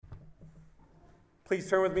Please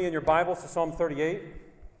turn with me in your Bibles to Psalm 38.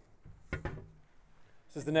 This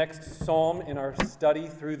is the next psalm in our study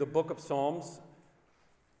through the book of Psalms.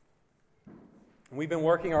 And we've been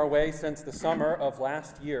working our way since the summer of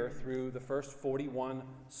last year through the first 41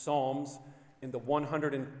 psalms in the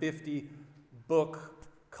 150 book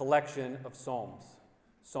collection of psalms.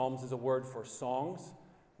 Psalms is a word for songs,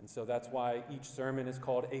 and so that's why each sermon is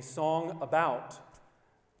called a song about.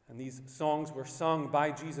 And these songs were sung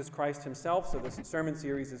by Jesus Christ himself, so this sermon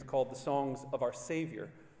series is called the Songs of Our Savior.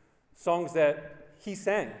 Songs that he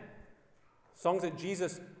sang. Songs that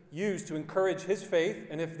Jesus used to encourage his faith,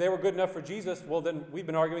 and if they were good enough for Jesus, well then we've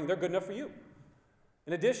been arguing they're good enough for you.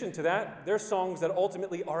 In addition to that, they're songs that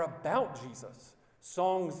ultimately are about Jesus.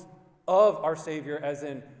 Songs of our Savior, as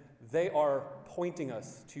in they are pointing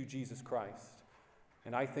us to Jesus Christ.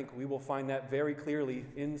 And I think we will find that very clearly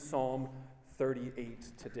in Psalm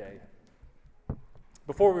 38 today.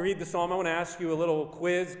 Before we read the psalm, I want to ask you a little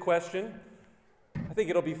quiz question. I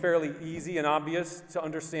think it'll be fairly easy and obvious to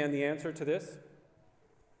understand the answer to this.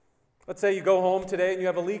 Let's say you go home today and you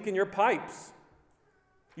have a leak in your pipes.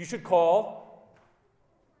 You should call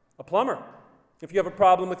a plumber. If you have a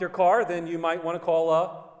problem with your car, then you might want to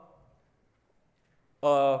call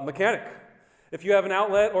a mechanic. If you have an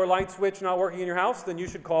outlet or light switch not working in your house, then you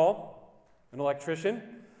should call an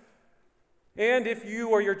electrician. And if you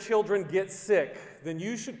or your children get sick, then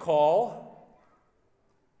you should call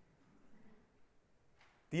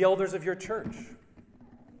the elders of your church.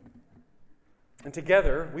 And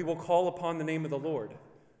together, we will call upon the name of the Lord.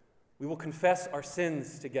 We will confess our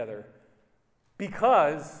sins together.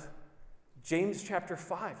 Because James chapter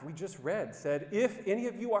 5, we just read, said, if any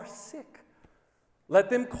of you are sick, let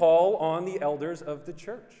them call on the elders of the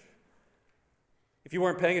church. If you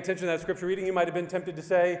weren't paying attention to that scripture reading, you might have been tempted to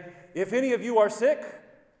say, if any of you are sick,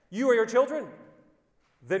 you or your children,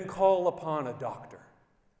 then call upon a doctor.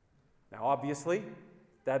 Now, obviously,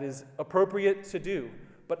 that is appropriate to do.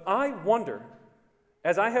 But I wonder,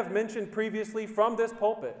 as I have mentioned previously from this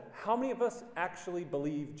pulpit, how many of us actually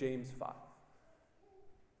believe James 5?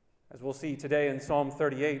 As we'll see today in Psalm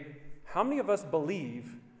 38, how many of us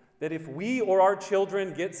believe that if we or our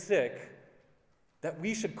children get sick, that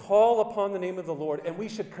we should call upon the name of the Lord and we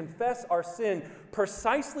should confess our sin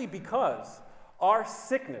precisely because our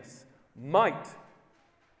sickness might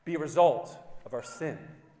be a result of our sin?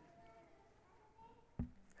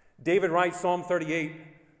 David writes Psalm 38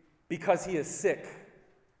 because he is sick.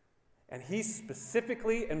 And he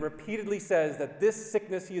specifically and repeatedly says that this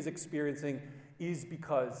sickness he is experiencing is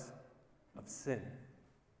because of sin.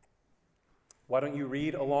 Why don't you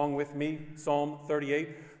read along with me Psalm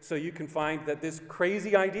 38 so you can find that this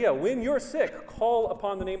crazy idea, when you're sick, call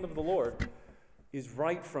upon the name of the Lord, is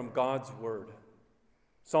right from God's word.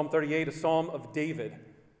 Psalm 38, a psalm of David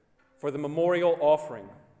for the memorial offering.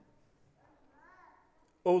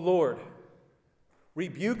 O Lord,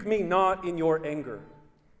 rebuke me not in your anger,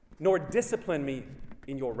 nor discipline me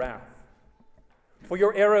in your wrath. For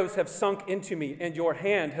your arrows have sunk into me, and your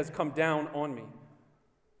hand has come down on me.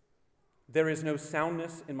 There is no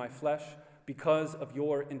soundness in my flesh because of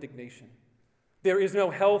your indignation. There is no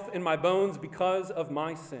health in my bones because of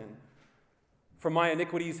my sin. For my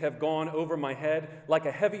iniquities have gone over my head like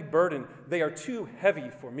a heavy burden. They are too heavy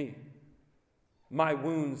for me. My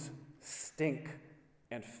wounds stink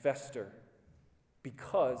and fester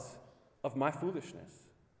because of my foolishness.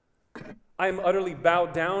 I am utterly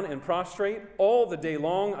bowed down and prostrate. All the day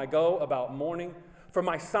long I go about mourning. For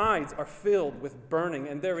my sides are filled with burning,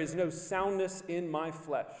 and there is no soundness in my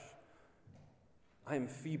flesh. I am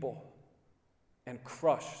feeble and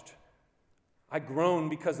crushed. I groan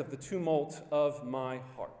because of the tumult of my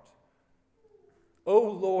heart. O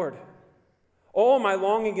Lord, all my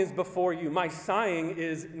longing is before you. My sighing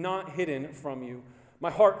is not hidden from you. My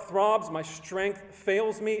heart throbs, my strength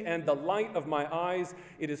fails me, and the light of my eyes,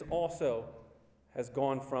 it is also has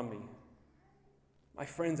gone from me. My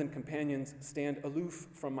friends and companions stand aloof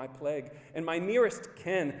from my plague, and my nearest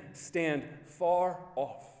kin stand far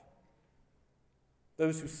off.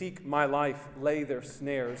 Those who seek my life lay their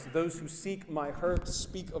snares. Those who seek my hurt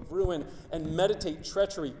speak of ruin and meditate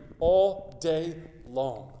treachery all day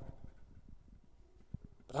long.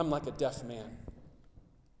 But I'm like a deaf man.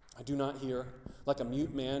 I do not hear, like a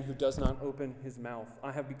mute man who does not open his mouth.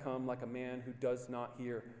 I have become like a man who does not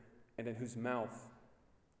hear, and in whose mouth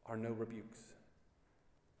are no rebukes.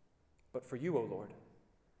 But for you, O Lord,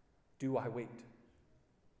 do I wait.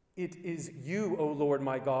 It is you, O Lord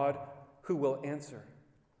my God, who will answer.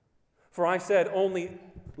 For I said only,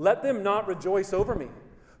 let them not rejoice over me,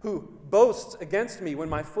 who boasts against me when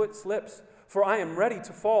my foot slips. For I am ready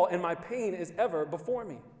to fall, and my pain is ever before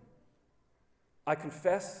me. I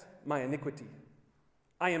confess my iniquity.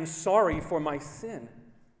 I am sorry for my sin.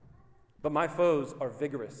 But my foes are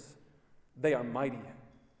vigorous. They are mighty.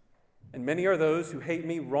 And many are those who hate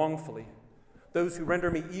me wrongfully. Those who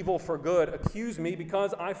render me evil for good accuse me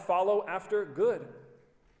because I follow after good.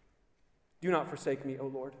 Do not forsake me, O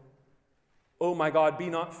Lord. O my God, be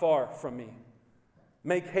not far from me.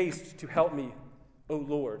 Make haste to help me, O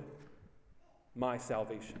Lord, my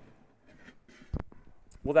salvation.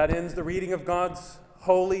 Well, that ends the reading of God's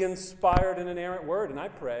holy, inspired, and inerrant word. And I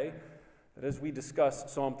pray that as we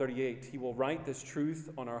discuss Psalm 38, he will write this truth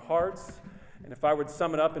on our hearts. And if I would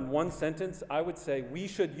sum it up in one sentence, I would say we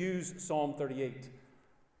should use Psalm 38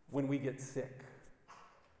 when we get sick.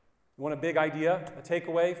 You want a big idea, a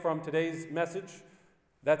takeaway from today's message?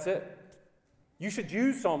 That's it. You should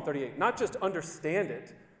use Psalm 38, not just understand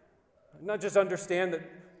it, not just understand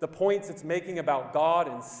the points it's making about God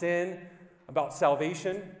and sin, about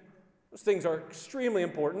salvation. Those things are extremely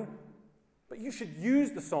important, but you should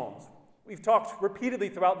use the Psalms. We've talked repeatedly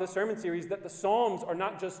throughout this sermon series that the Psalms are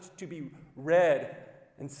not just to be read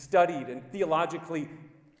and studied and theologically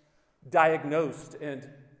diagnosed and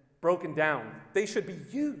broken down. They should be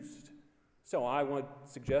used. So I want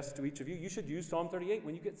to suggest to each of you, you should use Psalm 38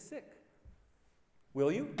 when you get sick.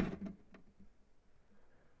 Will you?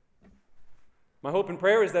 My hope and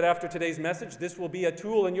prayer is that after today's message, this will be a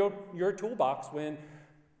tool in your toolbox when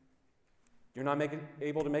you're not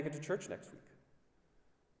able to make it to church next week,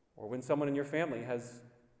 or when someone in your family has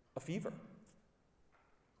a fever.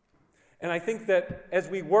 And I think that as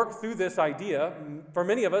we work through this idea, for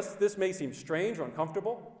many of us, this may seem strange or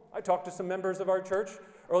uncomfortable. I talked to some members of our church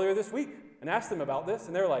earlier this week and asked them about this,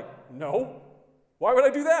 and they're like, no, why would I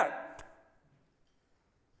do that?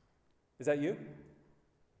 Is that you?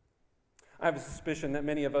 I have a suspicion that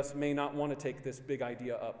many of us may not want to take this big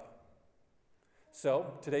idea up.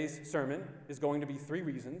 So today's sermon is going to be 3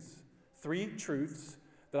 reasons, 3 truths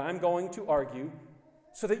that I'm going to argue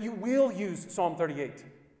so that you will use Psalm 38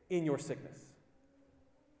 in your sickness.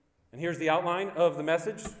 And here's the outline of the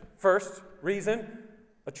message. First reason,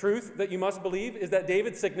 a truth that you must believe, is that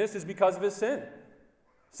David's sickness is because of his sin.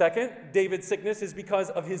 Second, David's sickness is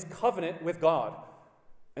because of his covenant with God.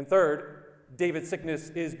 And third, David's sickness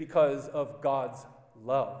is because of God's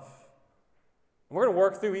love. And we're going to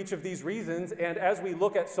work through each of these reasons, and as we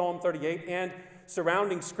look at Psalm 38 and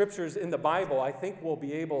surrounding scriptures in the Bible, I think we'll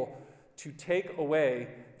be able to take away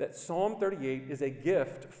that Psalm 38 is a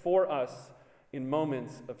gift for us in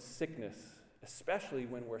moments of sickness, especially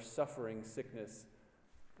when we're suffering sickness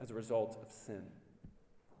as a result of sin.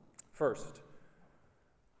 First,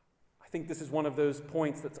 I think this is one of those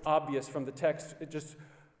points that's obvious from the text. It just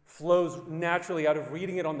flows naturally out of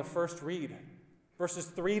reading it on the first read. Verses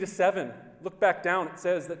 3 to 7, look back down, it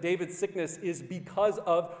says that David's sickness is because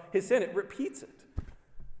of his sin. It repeats it.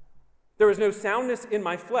 There is no soundness in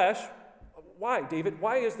my flesh. Why, David?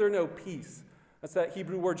 Why is there no peace? That's that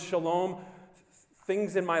Hebrew word shalom.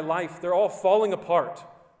 Things in my life, they're all falling apart.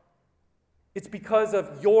 It's because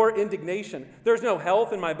of your indignation. There's no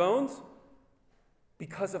health in my bones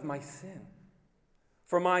because of my sin.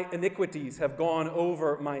 For my iniquities have gone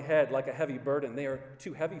over my head like a heavy burden. They are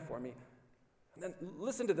too heavy for me. And then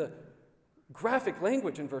listen to the graphic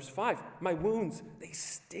language in verse 5. My wounds, they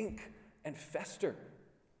stink and fester.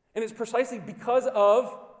 And it's precisely because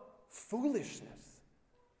of foolishness.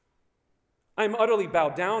 I am utterly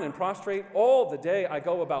bowed down and prostrate. All the day I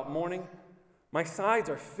go about mourning. My sides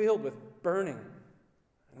are filled with burning.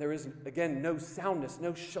 And there is, again, no soundness,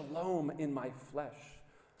 no shalom in my flesh.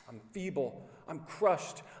 I'm feeble. I'm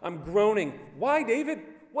crushed. I'm groaning. Why, David?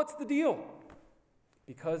 What's the deal?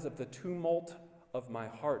 Because of the tumult of my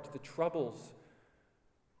heart, the troubles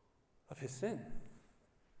of his sin.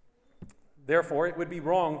 Therefore, it would be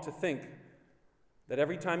wrong to think that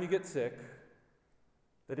every time you get sick,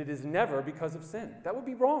 that it is never because of sin. That would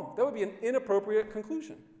be wrong. That would be an inappropriate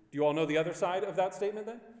conclusion. Do you all know the other side of that statement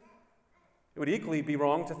then? It would equally be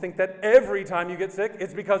wrong to think that every time you get sick,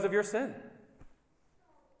 it's because of your sin.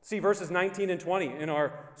 See verses 19 and 20 in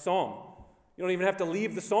our psalm. You don't even have to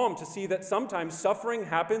leave the psalm to see that sometimes suffering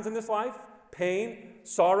happens in this life, pain,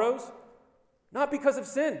 sorrows, not because of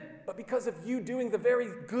sin, but because of you doing the very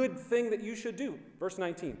good thing that you should do. Verse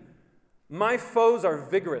 19, my foes are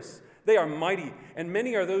vigorous, they are mighty, and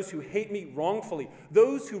many are those who hate me wrongfully,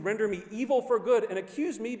 those who render me evil for good and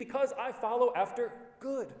accuse me because I follow after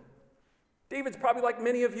good. David's probably like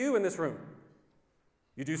many of you in this room.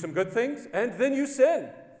 You do some good things, and then you sin.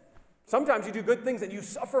 Sometimes you do good things and you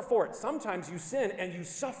suffer for it. Sometimes you sin and you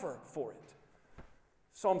suffer for it.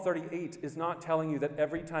 Psalm 38 is not telling you that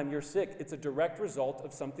every time you're sick, it's a direct result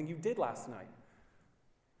of something you did last night.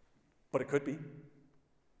 but it could be.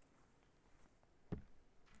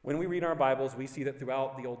 When we read our Bibles, we see that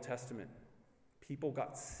throughout the Old Testament, people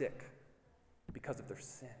got sick because of their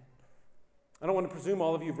sin. I don't want to presume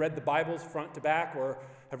all of you have read the Bibles front to back or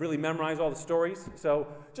have really memorized all the stories, so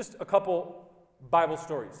just a couple Bible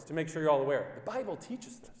stories to make sure you're all aware. The Bible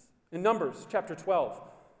teaches this. In Numbers chapter 12,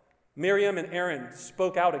 Miriam and Aaron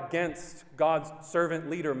spoke out against God's servant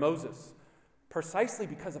leader Moses, precisely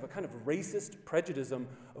because of a kind of racist prejudice of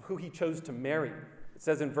who he chose to marry. It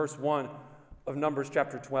says in verse 1 of Numbers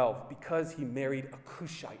chapter 12, because he married a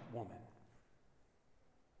Cushite woman.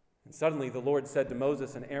 And suddenly the Lord said to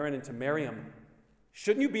Moses and Aaron and to Miriam,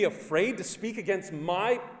 shouldn't you be afraid to speak against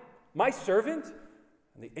my servant?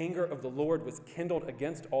 And the anger of the Lord was kindled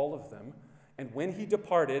against all of them. And when he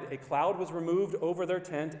departed, a cloud was removed over their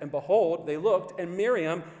tent, and behold, they looked, and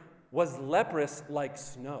Miriam was leprous like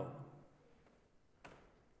snow.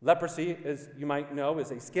 Leprosy, as you might know,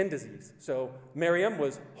 is a skin disease. So Miriam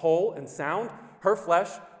was whole and sound. Her flesh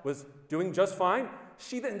was doing just fine.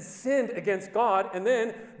 She then sinned against God, and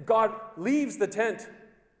then God leaves the tent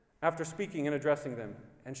after speaking and addressing them,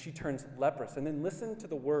 and she turns leprous. And then listen to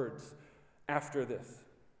the words after this.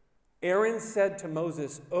 Aaron said to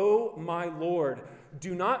Moses, "O my Lord,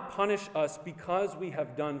 do not punish us because we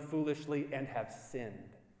have done foolishly and have sinned."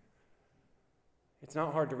 It's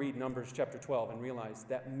not hard to read Numbers chapter 12 and realize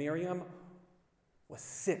that Miriam was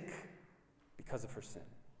sick because of her sin.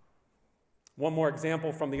 One more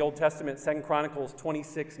example from the Old Testament, 2 Chronicles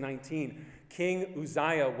 26:19. King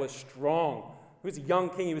Uzziah was strong. He was a young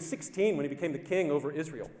king. He was 16 when he became the king over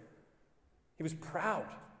Israel. He was proud,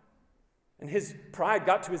 and his pride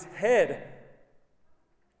got to his head.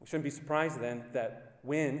 We shouldn't be surprised then that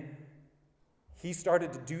when he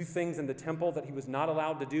started to do things in the temple that he was not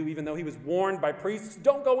allowed to do, even though he was warned by priests,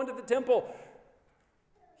 don't go into the temple.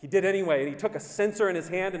 He did anyway, and he took a censer in his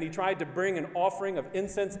hand, and he tried to bring an offering of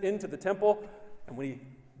incense into the temple. And when he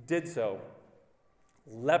did so,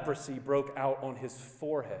 leprosy broke out on his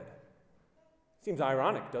forehead. Seems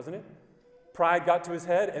ironic, doesn't it? Pride got to his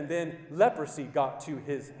head, and then leprosy got to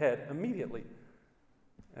his head immediately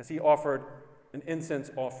as he offered an incense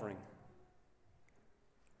offering.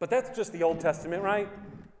 But that's just the Old Testament, right?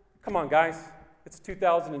 Come on, guys. It's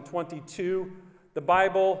 2022. The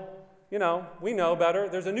Bible, we know better.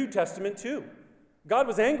 There's a New Testament too. God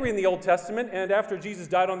was angry in the Old Testament, and after Jesus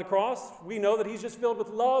died on the cross, we know that he's just filled with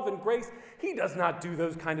love and grace. He does not do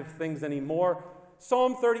those kind of things anymore.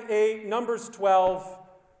 Psalm 38, Numbers 12,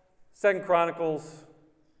 2 Chronicles.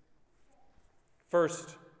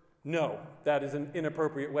 First, no, that is an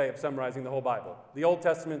inappropriate way of summarizing the whole Bible. The Old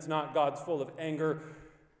Testament's not God's full of anger,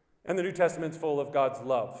 and the New Testament's full of God's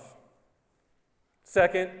love.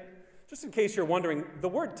 Second, just in case you're wondering, the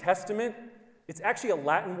word testament, it's actually a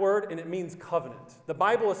Latin word, and it means covenant. The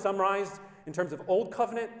Bible is summarized in terms of Old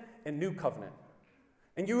Covenant and New Covenant.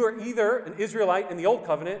 And you are either an Israelite in the Old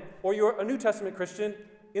Covenant, or you're a New Testament Christian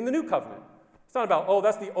in the New Covenant. It's not about,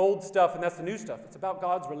 that's the old stuff and that's the new stuff. It's about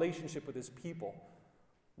God's relationship with his people.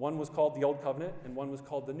 One was called the Old Covenant, and one was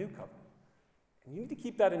called the New Covenant. And you need to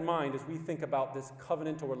keep that in mind as we think about this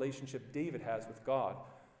covenantal relationship David has with God,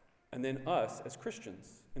 and then us as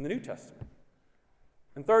Christians in the New Testament.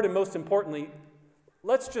 And third, and most importantly,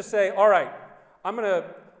 let's just say, all right, I'm going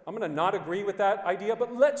to not agree with that idea,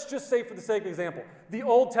 but let's just say, for the sake of example, the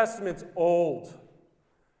Old Testament's old,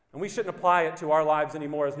 and we shouldn't apply it to our lives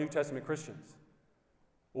anymore as New Testament Christians.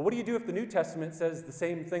 Well, what do you do if the New Testament says the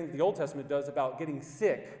same thing that the Old Testament does about getting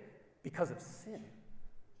sick because of sin?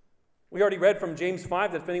 We already read from James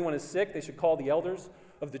 5 that if anyone is sick, they should call the elders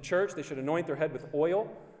of the church. They should anoint their head with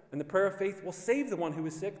oil, and the prayer of faith will save the one who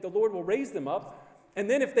is sick. The Lord will raise them up, and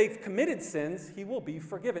then if they've committed sins, he will be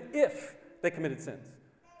forgiven, if they committed sins.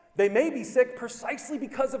 They may be sick precisely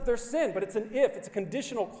because of their sin, but it's an if. It's a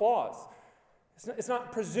conditional clause. It's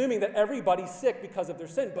not presuming that everybody's sick because of their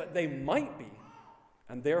sin, but they might be,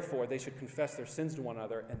 and therefore they should confess their sins to one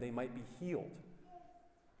another, and they might be healed.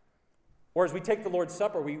 Or as we take the Lord's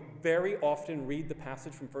Supper, we very often read the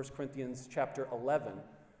passage from 1 Corinthians chapter 11. And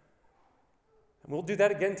we'll do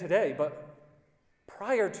that again today, but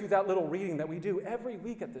prior to that little reading that we do every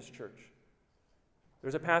week at this church,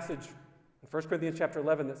 there's a passage in 1 Corinthians chapter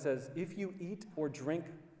 11 that says, "If you eat or drink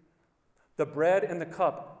the bread and the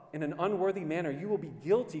cup in an unworthy manner, you will be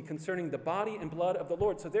guilty concerning the body and blood of the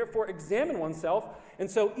Lord. So therefore examine oneself, and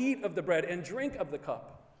so eat of the bread and drink of the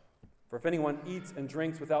cup. For if anyone eats and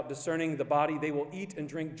drinks without discerning the body, they will eat and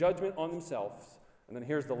drink judgment on themselves." And then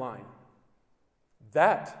here's the line.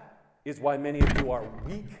 "That is why many of you are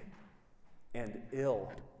weak and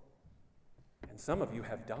ill, and some of you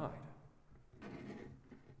have died."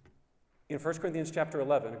 In 1 Corinthians chapter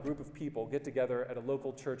 11, a group of people get together at a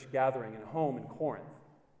local church gathering in a home in Corinth.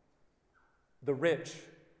 The rich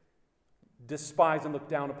despise and look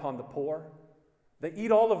down upon the poor. They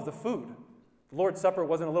eat all of the food. The Lord's Supper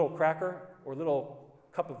wasn't a little cracker or a little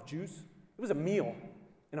cup of juice. It was a meal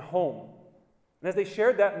in a home. And as they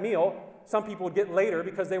shared that meal, some people would get later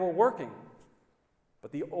because they were working.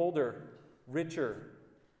 But the older, richer,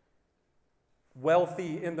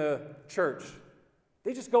 wealthy in the church,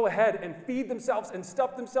 they just go ahead and feed themselves and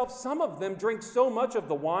stuff themselves. Some of them drink so much of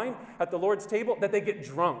the wine at the Lord's table that they get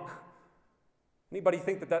drunk. Anybody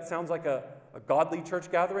think that that sounds like a godly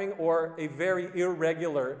church gathering or a very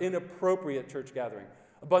irregular, inappropriate church gathering?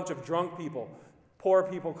 A bunch of drunk people, poor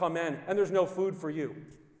people come in, and there's no food for you.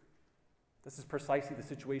 This is precisely the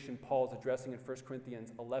situation Paul is addressing in 1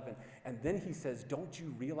 Corinthians 11. And then he says, don't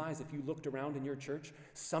you realize if you looked around in your church,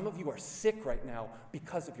 some of you are sick right now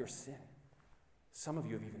because of your sin. Some of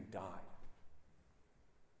you have even died.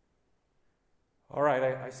 All right,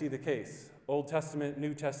 I see the case. Old Testament,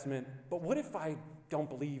 New Testament. But what if I don't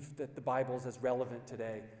believe that the Bible is as relevant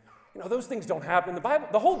today? You know, those things don't happen.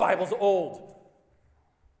 The whole Bible's old.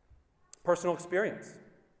 Personal experience.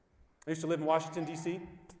 I used to live in Washington, D.C.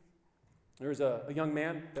 There was a young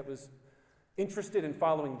man that was interested in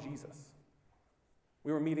following Jesus.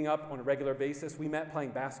 We were meeting up on a regular basis. We met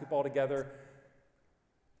playing basketball together.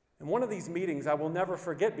 And one of these meetings I will never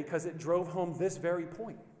forget because it drove home this very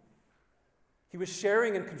point. He was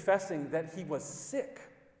sharing and confessing that he was sick,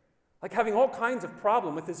 like having all kinds of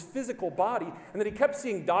problems with his physical body, and that he kept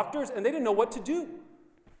seeing doctors and they didn't know what to do.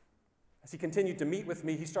 As he continued to meet with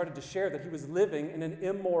me, he started to share that he was living in an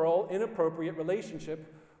immoral, inappropriate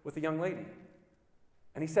relationship with a young lady.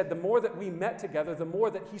 And he said the more that we met together, the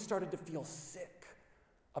more that he started to feel sick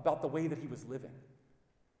about the way that he was living.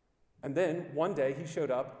 And then one day he showed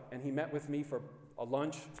up and he met with me for a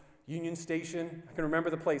lunch, Union Station. I can remember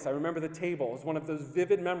the place. I remember the table. It was one of those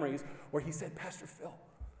vivid memories where he said, Pastor Phill,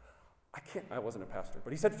 I wasn't a pastor,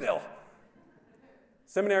 but he said, Phill,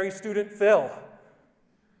 seminary student Phill,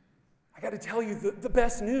 I got to tell you the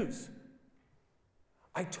best news.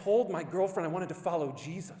 I told my girlfriend I wanted to follow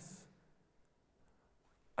Jesus.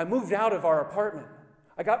 I moved out of our apartment.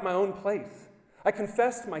 I got my own place. I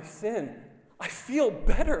confessed my sin. I feel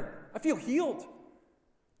better. I feel healed.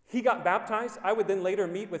 He got baptized. I would then later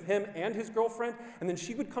meet with him and his girlfriend, and then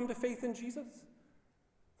she would come to faith in Jesus.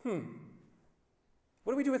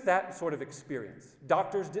 What do we do with that sort of experience?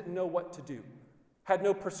 Doctors didn't know what to do. Had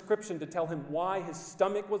no prescription to tell him why his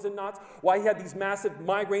stomach was in knots, why he had these massive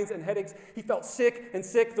migraines and headaches. He felt sick and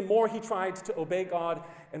sick the more he tried to obey God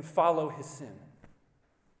and follow his sin.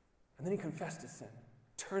 And then he confessed his sin,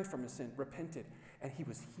 turned from his sin, repented, and he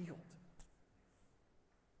was healed.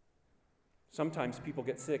 Sometimes people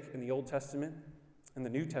get sick in the Old Testament, in the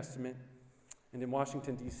New Testament, and in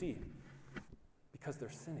Washington, D.C. because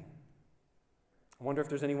they're sinning. I wonder if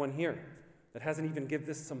there's anyone here that hasn't even given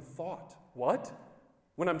this some thought. What?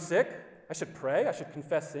 When I'm sick, I should pray? I should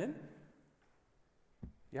confess sin?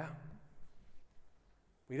 Yeah.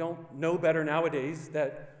 We don't know better nowadays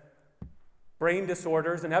that brain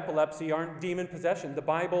disorders and epilepsy aren't demon possession. The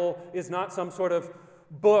Bible is not some sort of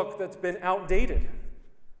book that's been outdated.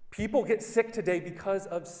 People get sick today because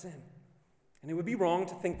of sin. And it would be wrong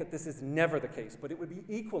to think that this is never the case, but it would be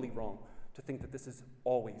equally wrong to think that this is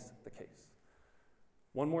always the case.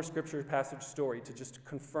 One more scripture passage story to just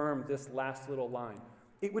confirm this last little line.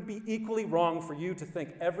 It would be equally wrong for you to think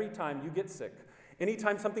every time you get sick,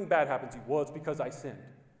 anytime something bad happens to you, well, it's because I sinned.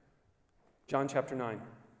 John chapter 9.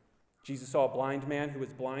 Jesus saw a blind man who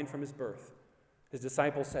was blind from his birth. His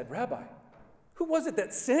disciples said, Rabbi, who was it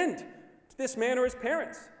that sinned, this man or his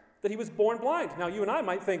parents, that he was born blind? Now, you and I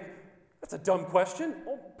might think, that's a dumb question.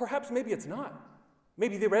 Well, perhaps maybe it's not.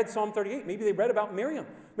 Maybe they read Psalm 38. Maybe they read about Miriam.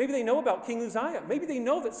 Maybe they know about King Uzziah. Maybe they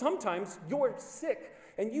know that sometimes you're sick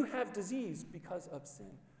and you have disease because of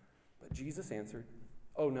sin. But Jesus answered,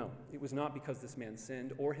 oh no, it was not because this man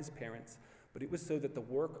sinned or his parents, but it was so that the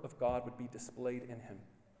work of God would be displayed in him.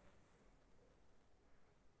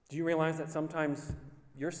 Do you realize that sometimes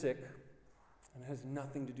you're sick and it has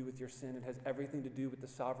nothing to do with your sin? It has everything to do with the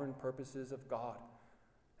sovereign purposes of God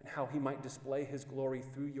and how he might display his glory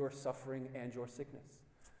through your suffering and your sickness.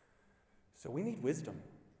 So we need wisdom.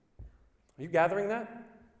 Are you gathering that?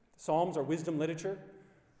 Psalms are wisdom literature.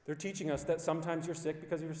 They're teaching us that sometimes you're sick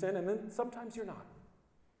because of your sin, and then sometimes you're not.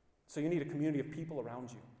 So you need a community of people around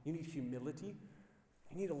you. You need humility.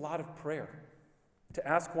 You need a lot of prayer to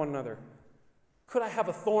ask one another, could I have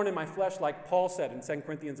a thorn in my flesh like Paul said in 2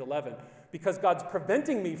 Corinthians 11, because God's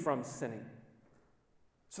preventing me from sinning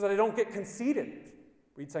so that I don't get conceited?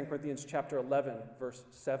 Read 2 Corinthians chapter 11, verse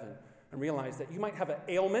 7. and realize that you might have an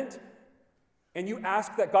ailment and you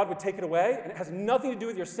ask that God would take it away, and it has nothing to do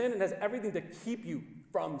with your sin and has everything to keep you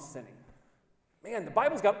from sinning. Man, the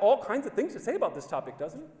Bible's got all kinds of things to say about this topic,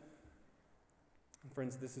 doesn't it? And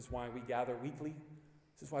friends, this is why we gather weekly.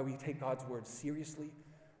 This is why we take God's word seriously.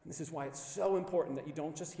 And this is why it's so important that you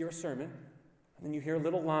don't just hear a sermon, and then you hear a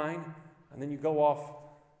little line, and then you go off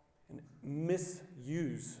and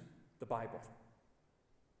misuse the Bible.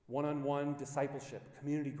 One-on-one discipleship,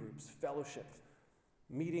 community groups, fellowship,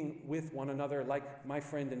 meeting with one another like my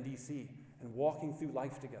friend in D.C., and walking through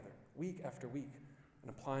life together week after week and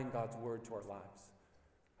applying God's word to our lives.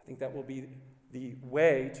 I think that will be the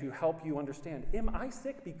way to help you understand, am I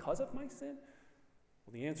sick because of my sin?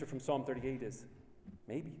 Well, the answer from Psalm 38 is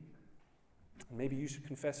maybe. And maybe you should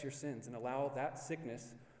confess your sins and allow that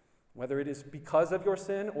sickness, whether it is because of your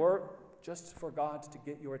sin or just for God to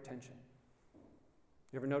get your attention.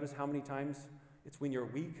 You ever notice how many times it's when you're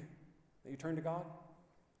weak that you turn to God?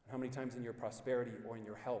 How many times in your prosperity or in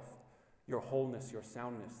your health, your wholeness, your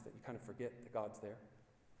soundness, that you kind of forget that God's there?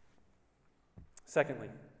 Secondly,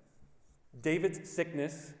 David's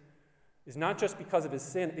sickness is not just because of his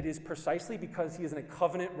sin, it is precisely because he is in a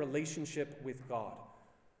covenant relationship with God.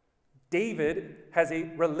 David has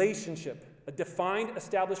a relationship, a defined,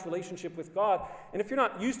 established relationship with God. And if you're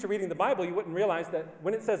not used to reading the Bible, you wouldn't realize that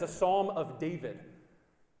when it says a psalm of David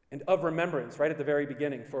and of remembrance, right at the very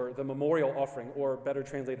beginning for the memorial offering, or better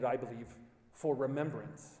translated, I believe, for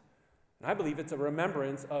remembrance. And I believe it's a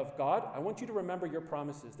remembrance of, God, I want you to remember your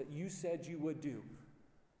promises that you said you would do.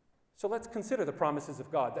 So let's consider the promises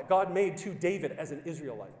of God that God made to David as an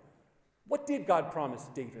Israelite. What did God promise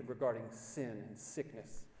David regarding sin and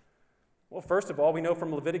sickness? Well, first of all, we know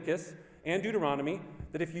from Leviticus and Deuteronomy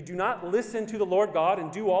that if you do not listen to the Lord God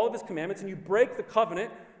and do all of his commandments and you break the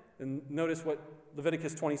covenant, then notice what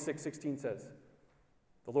Leviticus 26:16 says.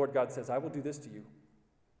 The Lord God says, I will do this to you.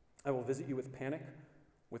 I will visit you with panic,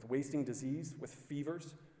 with wasting disease, with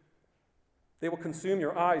fevers. They will consume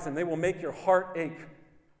your eyes and they will make your heart ache.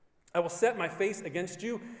 I will set my face against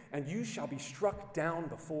you, and you shall be struck down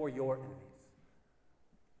before your enemies.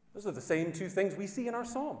 Those are the same two things we see in our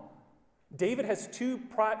psalm. David has two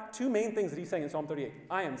main things that he's saying in Psalm 38.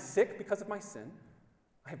 I am sick because of my sin.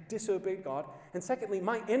 I have disobeyed God. And secondly,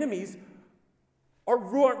 my enemies are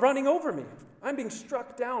running over me. I'm being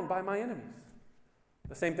struck down by my enemies.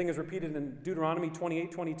 The same thing is repeated in Deuteronomy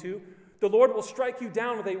 28:22. The Lord will strike you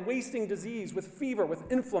down with a wasting disease, with fever, with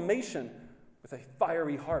inflammation, with a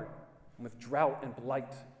fiery heart, and with drought and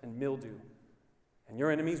blight and mildew. And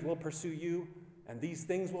your enemies will pursue you, and these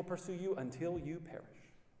things will pursue you until you perish.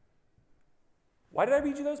 Why did I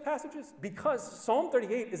read you those passages? Because Psalm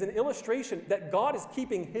 38 is an illustration that God is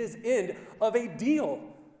keeping his end of a deal.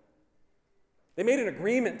 They made an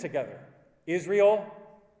agreement together. Israel,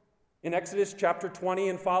 in Exodus chapter 20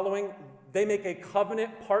 and following, they make a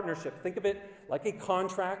covenant partnership. Think of it like a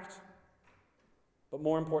contract, but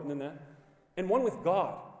more important than that, and one with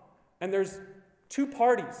God. And there's two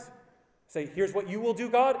parties. Say, here's what you will do,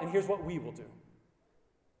 God, and here's what we will do.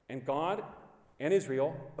 And God and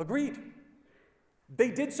Israel agreed. They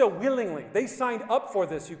did so willingly. They signed up for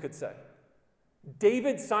this, you could say.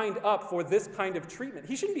 David signed up for this kind of treatment.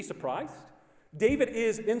 He shouldn't be surprised. David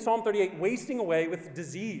is, in Psalm 38, wasting away with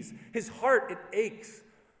disease. His heart, it aches.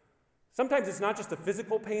 Sometimes it's not just the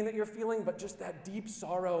physical pain that you're feeling, but just that deep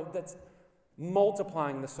sorrow that's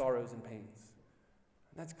multiplying the sorrows and pains.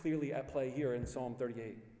 And that's clearly at play here in Psalm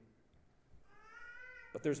 38.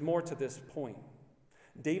 But there's more to this point.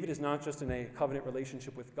 David is not just in a covenant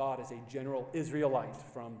relationship with God as a general Israelite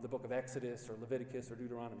from the book of Exodus or Leviticus or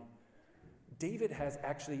Deuteronomy. David has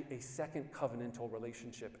actually a second covenantal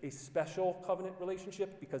relationship, a special covenant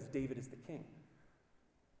relationship, because David is the king.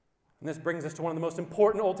 And this brings us to one of the most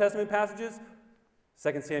important Old Testament passages,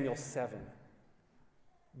 2 Samuel 7.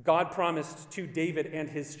 God promised to David and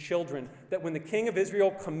his children that when the king of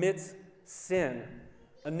Israel commits sin,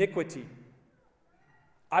 iniquity,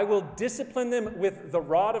 I will discipline them with the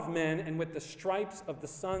rod of men and with the stripes of the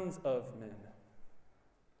sons of men.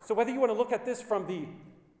 So whether you want to look at this from the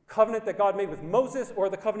covenant that God made with Moses or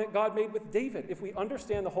the covenant God made with David, if we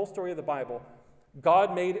understand the whole story of the Bible,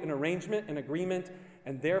 God made an arrangement, an agreement,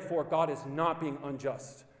 and therefore God is not being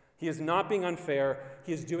unjust. He is not being unfair.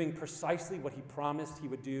 He is doing precisely what he promised he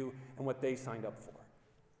would do and what they signed up for.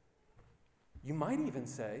 You might even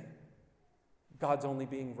say God's only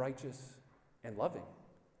being righteous and loving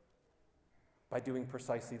by doing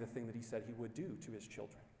precisely the thing that he said he would do to his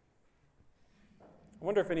children. I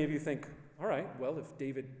wonder if any of you think, all right, well, if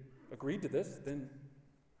David agreed to this, then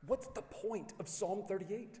what's the point of Psalm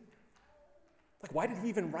 38? Like, why did he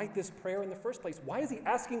even write this prayer in the first place? Why is he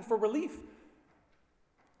asking for relief?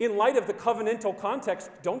 In light of the covenantal context,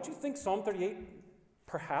 don't you think Psalm 38,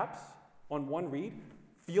 perhaps, on one read,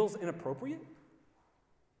 feels inappropriate?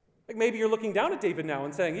 Like maybe you're looking down at David now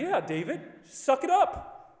and saying, yeah, David, suck it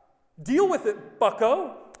up. Deal with it,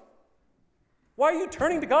 bucko. Why are you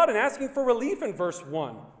turning to God and asking for relief in verse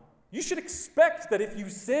 1? You should expect that if you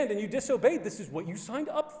sinned and you disobeyed, this is what you signed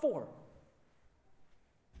up for.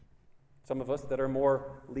 Some of us that are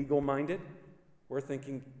more legal-minded, we're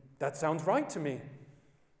thinking, that sounds right to me.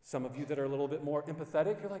 Some of you that are a little bit more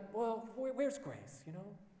empathetic, you're like, well, where's grace, you know?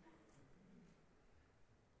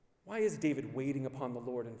 Why is David waiting upon the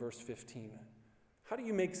Lord in verse 15? How do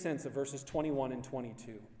you make sense of verses 21 and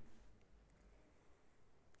 22?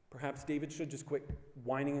 Perhaps David should just quit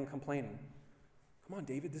whining and complaining. Come on,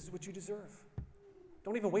 David, this is what you deserve.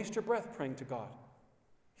 Don't even waste your breath praying to God.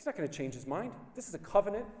 He's not going to change his mind. This is a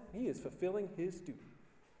covenant. He is fulfilling his duty.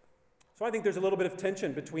 So I think there's a little bit of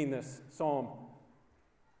tension between this psalm.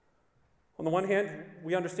 On the one hand,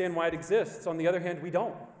 we understand why it exists. On the other hand, we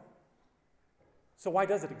don't. So why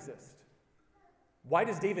does it exist? Why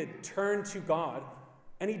does David turn to God,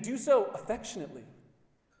 and he do so affectionately?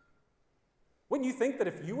 Wouldn't you think that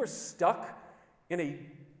if you were stuck in a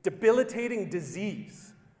debilitating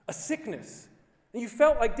disease, a sickness, and you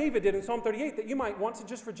felt like David did in Psalm 38, that you might want to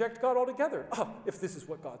just reject God altogether? Oh, if this is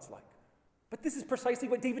what God's like. But this is precisely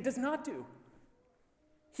what David does not do.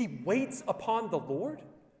 He waits upon the Lord.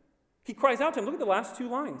 He cries out to him. Look at the last two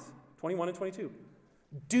lines, 21 and 22.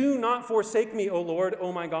 Do not forsake me, O Lord,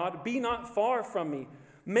 O my God. Be not far from me.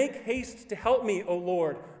 Make haste to help me, O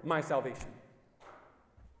Lord, my salvation.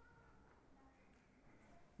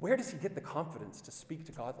 Where does he get the confidence to speak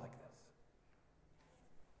to God like this?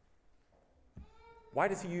 Why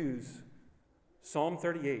does he use Psalm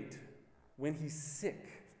 38 when he's sick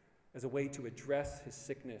as a way to address his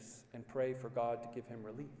sickness and pray for God to give him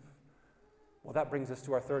relief? Well, that brings us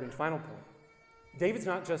to our third and final point. David's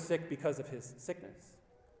not just sick because of his sickness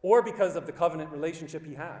or because of the covenant relationship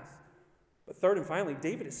he has. But third and finally,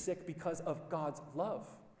 David is sick because of God's love.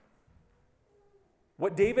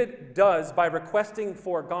 What David does by requesting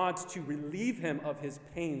for God to relieve him of his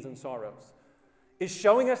pains and sorrows is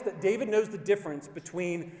showing us that David knows the difference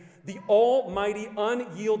between the almighty,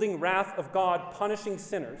 unyielding wrath of God punishing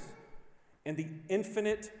sinners and the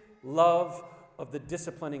infinite love of the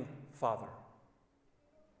disciplining Father.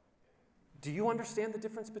 Do you understand the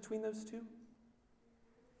difference between those two?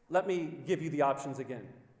 Let me give you the options again.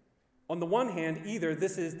 On the one hand, either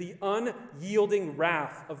this is the unyielding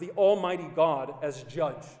wrath of the Almighty God as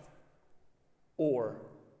judge, or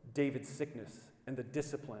David's sickness and the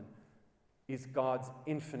discipline is God's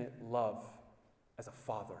infinite love as a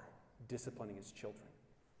father disciplining his children.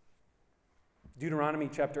 Deuteronomy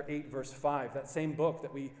chapter 8, verse 5, that same book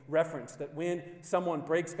that we referenced, that when someone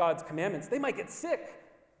breaks God's commandments, they might get sick.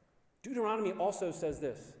 Deuteronomy also says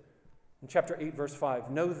this in chapter 8, verse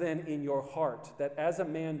 5, know then in your heart that as a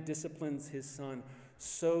man disciplines his son,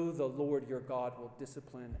 so the Lord your God will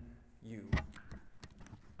discipline you.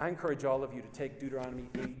 I encourage all of you to take Deuteronomy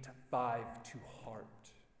 8, 5 to heart,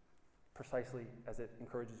 precisely as it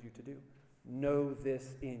encourages you to do. Know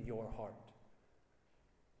this in your heart,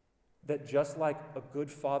 that just like a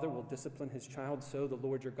good father will discipline his child, so the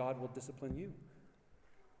Lord your God will discipline you.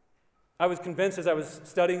 I was convinced as I was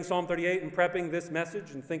studying Psalm 38 and prepping this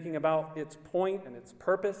message and thinking about its point and its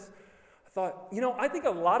purpose, I thought, I think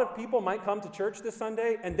a lot of people might come to church this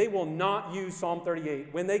Sunday and they will not use Psalm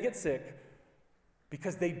 38 when they get sick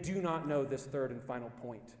because they do not know this third and final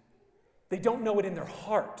point. They don't know it in their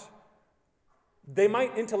heart. They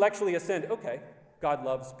might intellectually assent, okay, God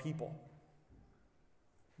loves people.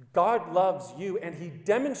 God loves you, and he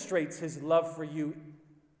demonstrates his love for you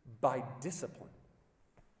by discipline.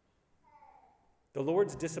 The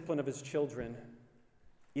Lord's discipline of his children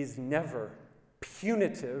is never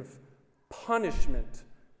punitive punishment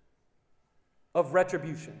of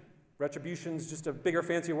retribution. Retribution is just a bigger,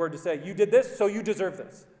 fancier word to say, you did this, so you deserve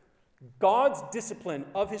this. God's discipline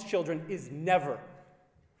of his children is never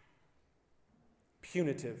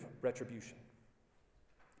punitive retribution.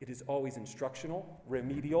 It is always instructional,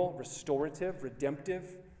 remedial, restorative,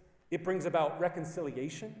 redemptive. It brings about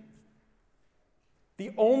reconciliation.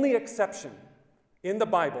 The only exception in the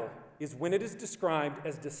Bible is when it is described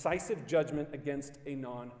as decisive judgment against a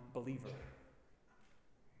non-believer,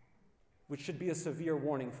 which should be a severe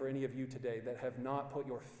warning for any of you today that have not put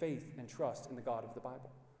your faith and trust in the God of the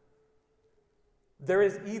Bible. There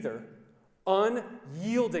is either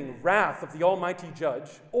unyielding wrath of the Almighty Judge,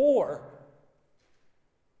 or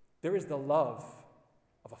there is the love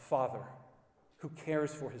of a father who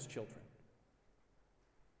cares for his children.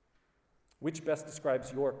 Which best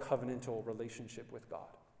describes your covenantal relationship with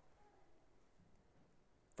God?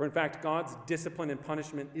 For in fact, God's discipline and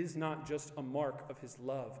punishment is not just a mark of his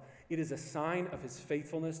love. It is a sign of his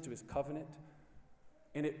faithfulness to his covenant,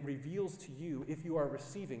 and it reveals to you, if you are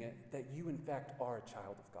receiving it, that you in fact are a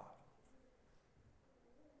child of God.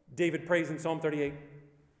 David prays in Psalm 38,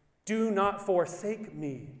 "Do not forsake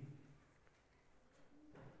me."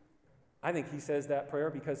 I think he says that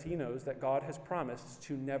prayer because he knows that God has promised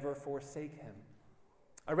to never forsake him.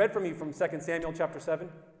 I read from you from 2 Samuel chapter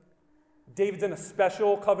 7. David's in a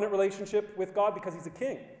special covenant relationship with God because he's a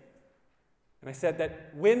king. And I said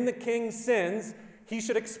that when the king sins, he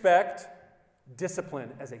should expect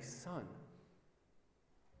discipline as a son.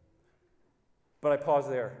 But I pause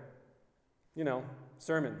there.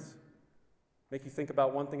 Sermons make you think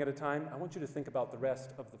about one thing at a time. I want you to think about the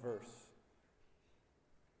rest of the verse.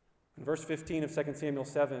 In verse 15 of 2 Samuel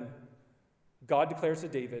 7, God declares to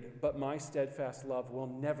David, "But my steadfast love will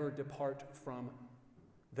never depart from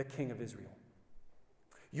the King of Israel.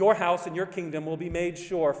 Your house and your kingdom will be made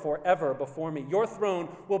sure forever before me. Your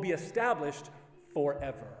throne will be established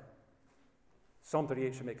forever." Psalm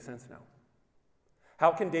 38 should make sense now.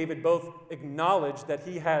 How can David both acknowledge that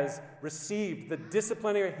he has received the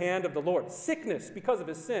disciplinary hand of the Lord, sickness because of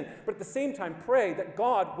his sin, but at the same time pray that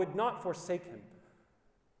God would not forsake him,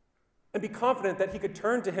 and be confident that he could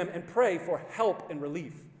turn to him and pray for help and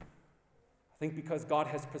relief? I think because God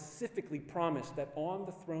has specifically promised that on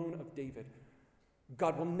the throne of David,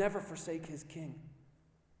 God will never forsake his king.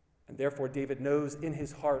 And therefore David knows in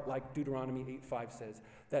his heart, like Deuteronomy 8:5 says,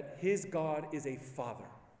 that his God is a father,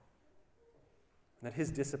 and that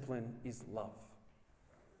his discipline is love.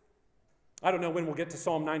 I don't know when we'll get to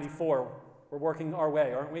Psalm 94. We're working our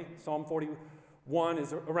way, aren't we? Psalm 41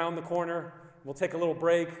 is around the corner. We'll take a little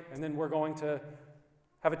break, and then we're going to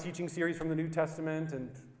have a teaching series from the New Testament,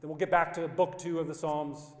 and then we'll get back to book 2 of the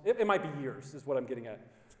Psalms. It might be years, is what I'm getting at.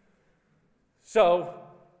 So,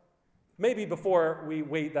 maybe before we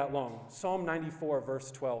wait that long, Psalm 94,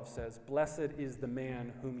 verse 12 says, "Blessed is the man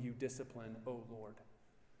whom you discipline, O Lord."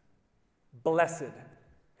 Blessed,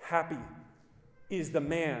 happy is the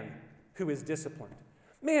man who is disciplined.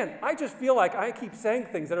 Man, I just feel like I keep saying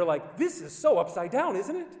things that are like, this is so upside down,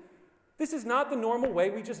 isn't it? This is not the normal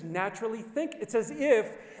way we just naturally think. It's as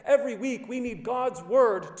if every week we need God's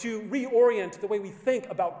word to reorient the way we think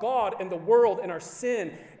about God and the world and our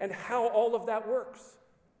sin and how all of that works.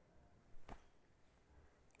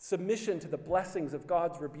 Submission to the blessings of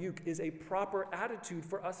God's rebuke is a proper attitude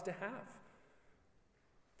for us to have.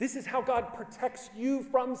 This is how God protects you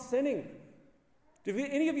from sinning. Do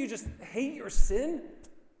any of you just hate your sin?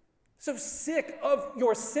 So sick of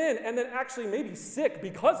your sin, and then actually maybe sick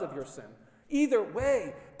because of your sin. Either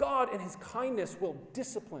way, God in his kindness will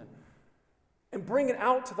discipline and bring it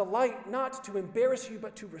out to the light, not to embarrass you,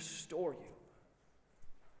 but to restore you.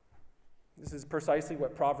 This is precisely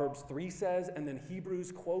what Proverbs 3 says, and then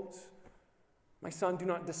Hebrews quotes. "My son, do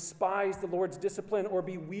not despise the Lord's discipline or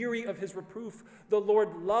be weary of his reproof. The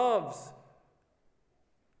Lord loves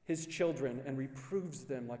his children and reproves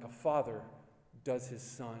them like a father does his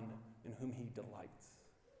son in whom he delights."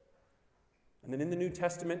 And then in the New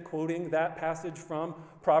Testament, quoting that passage from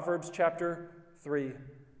Proverbs chapter 3,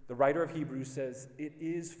 the writer of Hebrews says, "It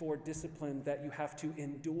is for discipline that you have to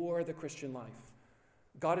endure the Christian life.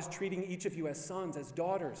 God is treating each of you as sons, as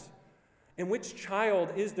daughters. And which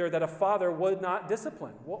child is there that a father would not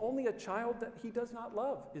discipline? Well, only a child that he does not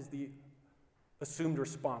love," is the assumed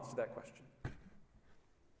response to that question.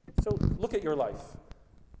 So look at your life.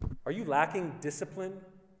 Are you lacking discipline?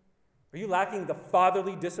 Are you lacking the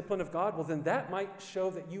fatherly discipline of God? Well, then that might show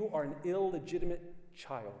that you are an illegitimate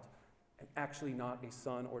child and actually not a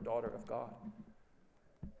son or daughter of God.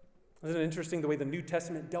 Isn't it interesting the way the New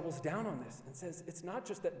Testament doubles down on this and says it's not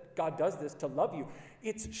just that God does this to love you,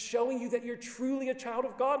 it's showing you that you're truly a child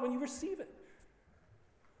of God when you receive it.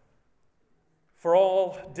 For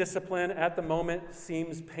all discipline at the moment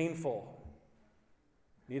seems painful.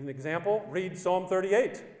 Need an example? Read Psalm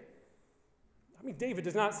 38. David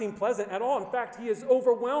does not seem pleasant at all. In fact, he is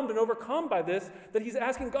overwhelmed and overcome by this, that he's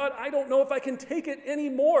asking God, "I don't know if I can take it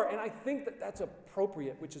anymore." And I think that that's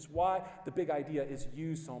appropriate, which is why the big idea is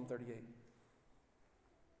use Psalm 38.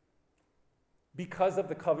 Because of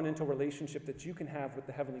the covenantal relationship that you can have with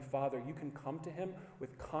the Heavenly Father, you can come to him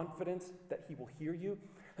with confidence that he will hear you,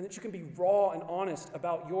 and that you can be raw and honest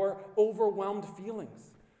about your overwhelmed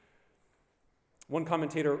feelings. One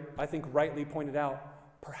commentator, I think, rightly pointed out,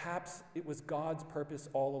 perhaps it was God's purpose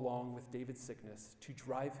all along with David's sickness to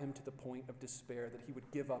drive him to the point of despair that he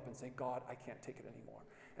would give up and say, "God, I can't take it anymore."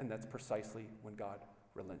 And that's precisely when God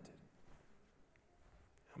relented.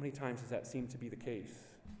 How many times does that seem to be the case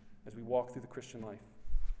as we walk through the Christian life?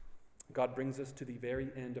 God brings us to the very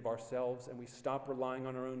end of ourselves, and we stop relying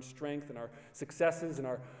on our own strength and our successes and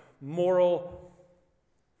our moral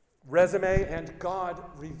resume, and God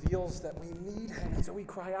reveals that we need him, and so we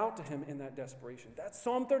cry out to him in that desperation. That's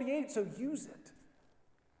Psalm 38, so use it.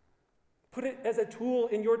 Put it as a tool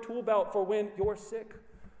in your tool belt for when you're sick.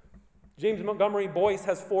 James Montgomery Boyce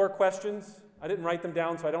has 4 questions. I didn't write them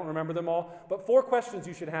down, so I don't remember them all, but 4 questions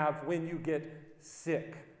you should have when you get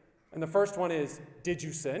sick. And the first one is, did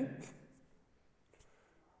you sin?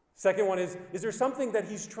 Second one is there something that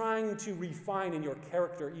he's trying to refine in your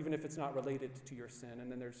character, even if it's not related to your sin?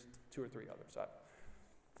 And then there's 2 or 3 others.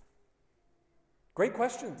 Great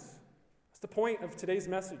questions. That's the point of today's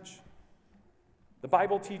message. The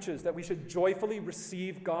Bible teaches that we should joyfully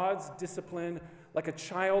receive God's discipline like a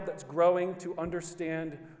child that's growing to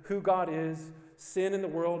understand who God is, sin in the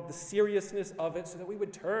world, the seriousness of it, so that we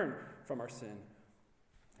would turn from our sin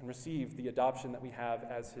and receive the adoption that we have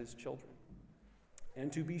as his children.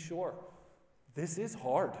 And to be sure, this is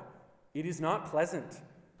hard. It is not pleasant.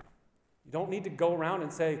 You don't need to go around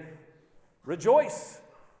and say, rejoice,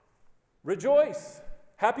 rejoice,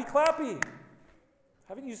 happy clappy.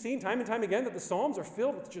 Haven't you seen time and time again that the Psalms are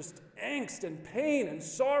filled with just angst and pain and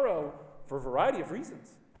sorrow for a variety of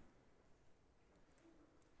reasons?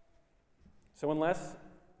 So unless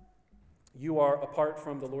you are apart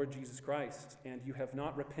from the Lord Jesus Christ and you have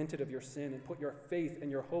not repented of your sin and put your faith and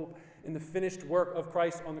your hope in the finished work of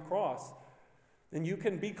Christ on the cross, then you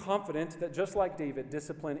can be confident that just like David,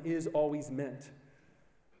 discipline is always meant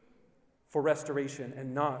for restoration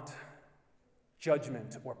and not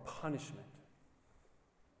judgment or punishment.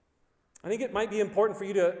 I think it might be important for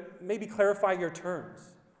you to maybe clarify your terms.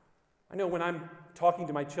 I know when I'm talking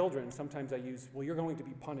to my children, sometimes I use, well, you're going to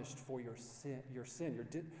be punished for your sin,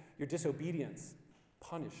 your disobedience,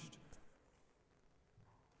 punished.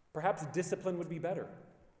 Perhaps discipline would be better.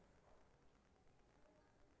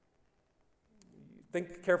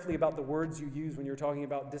 Think carefully about the words you use when you're talking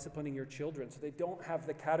about disciplining your children, so they don't have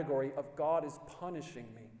the category of God is punishing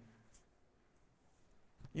me.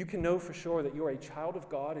 You can know for sure that you are a child of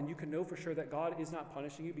God, and you can know for sure that God is not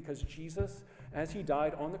punishing you because Jesus, as he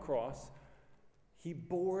died on the cross, he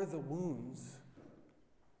bore the wounds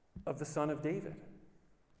of the son of David,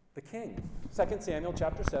 the king. 2 Samuel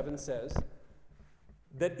chapter 7 says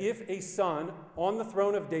that if a son on the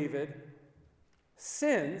throne of David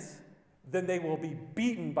sins, then they will be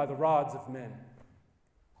beaten by the rods of men.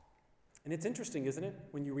 And it's interesting, isn't it,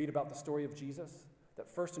 when you read about the story of Jesus, that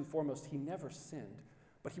first and foremost, he never sinned,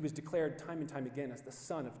 but he was declared time and time again as the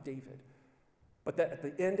son of David. But that at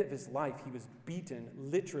the end of his life, he was beaten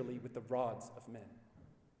literally with the rods of men.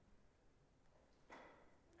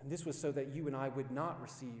 And this was so that you and I would not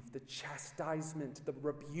receive the chastisement, the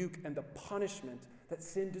rebuke, and the punishment that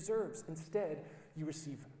sin deserves. Instead, you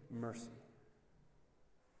receive mercy.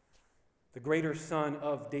 The greater Son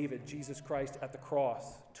of David, Jesus Christ, at the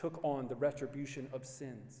cross, took on the retribution of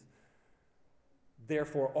sins.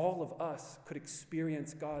 Therefore, all of us could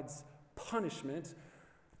experience God's punishment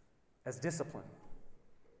as discipline.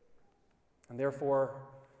 And therefore,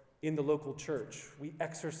 in the local church, we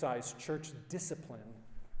exercise church discipline,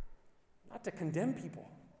 not to condemn people,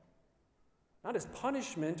 not as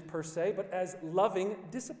punishment per se, but as loving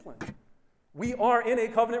discipline. We are in a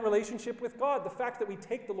covenant relationship with God. The fact that we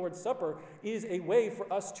take the Lord's Supper is a way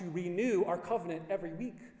for us to renew our covenant every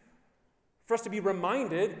week, for us to be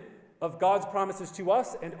reminded of God's promises to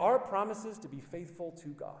us and our promises to be faithful to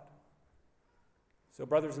God. So,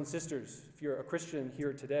 brothers and sisters, if you're a Christian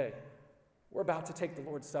here today, we're about to take the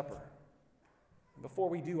Lord's Supper. And before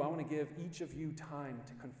we do, I want to give each of you time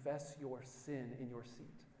to confess your sin in your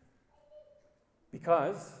seat.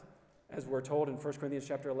 Because, as we're told in 1 Corinthians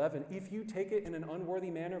chapter 11, if you take it in an unworthy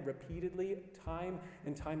manner repeatedly, time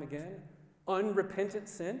and time again, unrepentant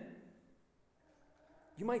sin,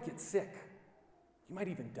 you might get sick. You might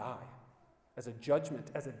even die as a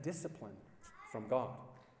judgment, as a discipline from God.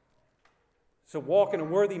 So walk in a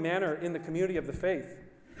worthy manner in the community of the faith.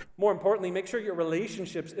 More importantly, make sure your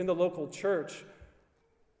relationships in the local church,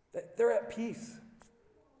 that they're at peace.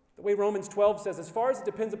 The way Romans 12 says, as far as it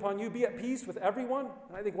depends upon you, be at peace with everyone.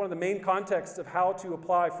 And I think one of the main contexts of how to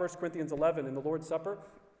apply 1 Corinthians 11 in the Lord's Supper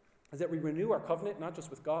is that we renew our covenant not just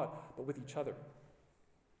with God, but with each other.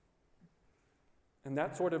 And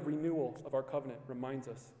that sort of renewal of our covenant reminds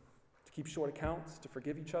us to keep short accounts, to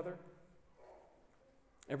forgive each other.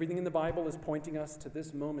 Everything in the Bible is pointing us to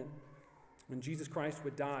this moment when Jesus Christ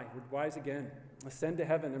would die, would rise again, ascend to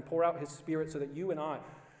heaven, and pour out his Spirit so that you and I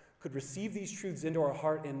could receive these truths into our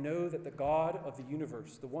heart and know that the God of the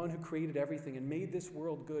universe, the one who created everything and made this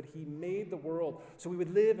world good, he made the world so we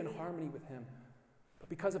would live in harmony with him. But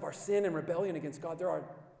because of our sin and rebellion against God, there are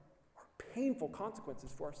painful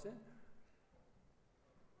consequences for our sin.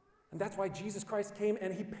 And that's why Jesus Christ came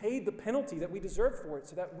and he paid the penalty that we deserve for it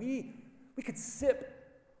so that we could sip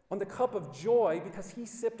on the cup of joy because he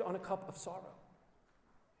sipped on a cup of sorrow.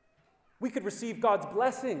 We could receive God's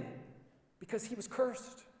blessing because he was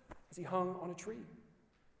cursed as he hung on a tree.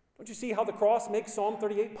 Don't you see how the cross makes Psalm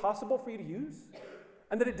 38 possible for you to use?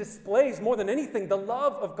 And that it displays more than anything the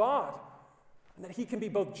love of God, and that he can be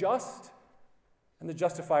both just and the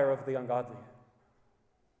justifier of the ungodly.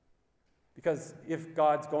 Because if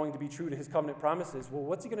God's going to be true to his covenant promises, well,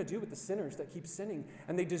 what's he going to do with the sinners that keep sinning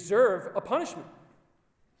and they deserve a punishment?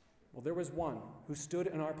 Well, there was one who stood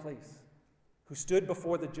in our place, who stood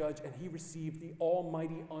before the judge, and he received the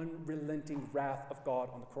almighty, unrelenting wrath of God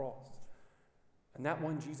on the cross. And that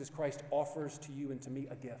one, Jesus Christ, offers to you and to me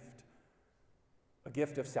a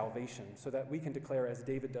gift of salvation, so that we can declare, as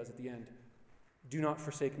David does at the end, "Do not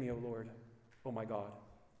forsake me, O Lord, O my God.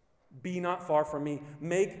 Be not far from me.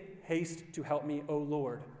 Make haste to help me, O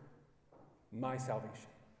Lord, my salvation."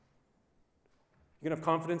 You can have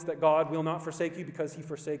confidence that God will not forsake you because he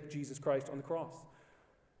forsake Jesus Christ on the cross.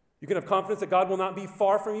 You can have confidence that God will not be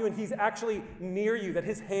far from you and he's actually near you, that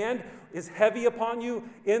his hand is heavy upon you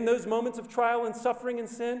in those moments of trial and suffering and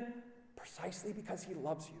sin, precisely because he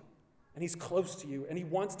loves you and he's close to you and he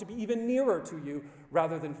wants to be even nearer to you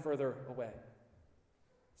rather than further away.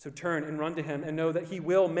 So turn and run to him and know that he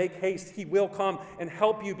will make haste, he will come and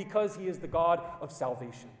help you because he is the God of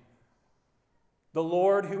salvation. The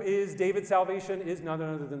Lord who is David's salvation is none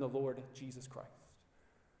other than the Lord Jesus Christ.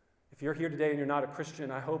 If you're here today and you're not a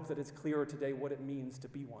Christian, I hope that it's clearer today what it means to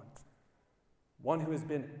be one. One who has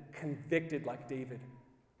been convicted like David.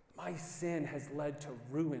 My sin has led to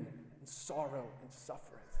ruin and sorrow and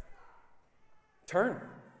suffering. Turn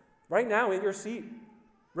right now in your seat.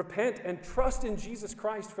 Repent and trust in Jesus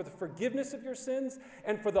Christ for the forgiveness of your sins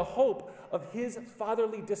and for the hope of his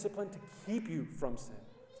fatherly discipline to keep you from sin.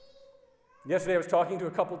 Yesterday I was talking to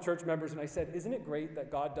a couple of church members and I said, isn't it great that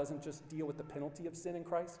God doesn't just deal with the penalty of sin in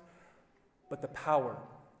Christ, but the power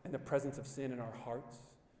and the presence of sin in our hearts?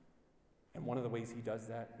 And one of the ways he does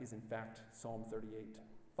that is, in fact, Psalm 38,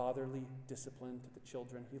 fatherly discipline to the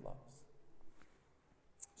children he loves.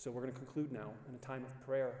 So we're going to conclude now in a time of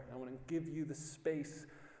prayer. I want to give you the space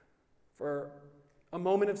for a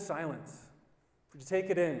moment of silence, for you to take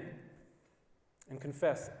it in and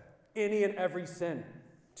confess any and every sin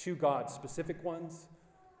to God, specific ones,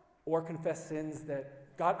 or confess sins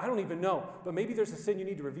that, God, I don't even know, but maybe there's a sin you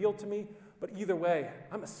need to reveal to me, but either way,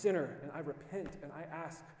 I'm a sinner, and I repent, and I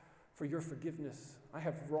ask for your forgiveness. I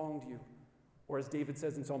have wronged you. Or as David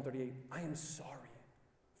says in Psalm 38, I am sorry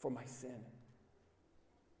for my sin.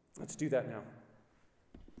 Let's do that now.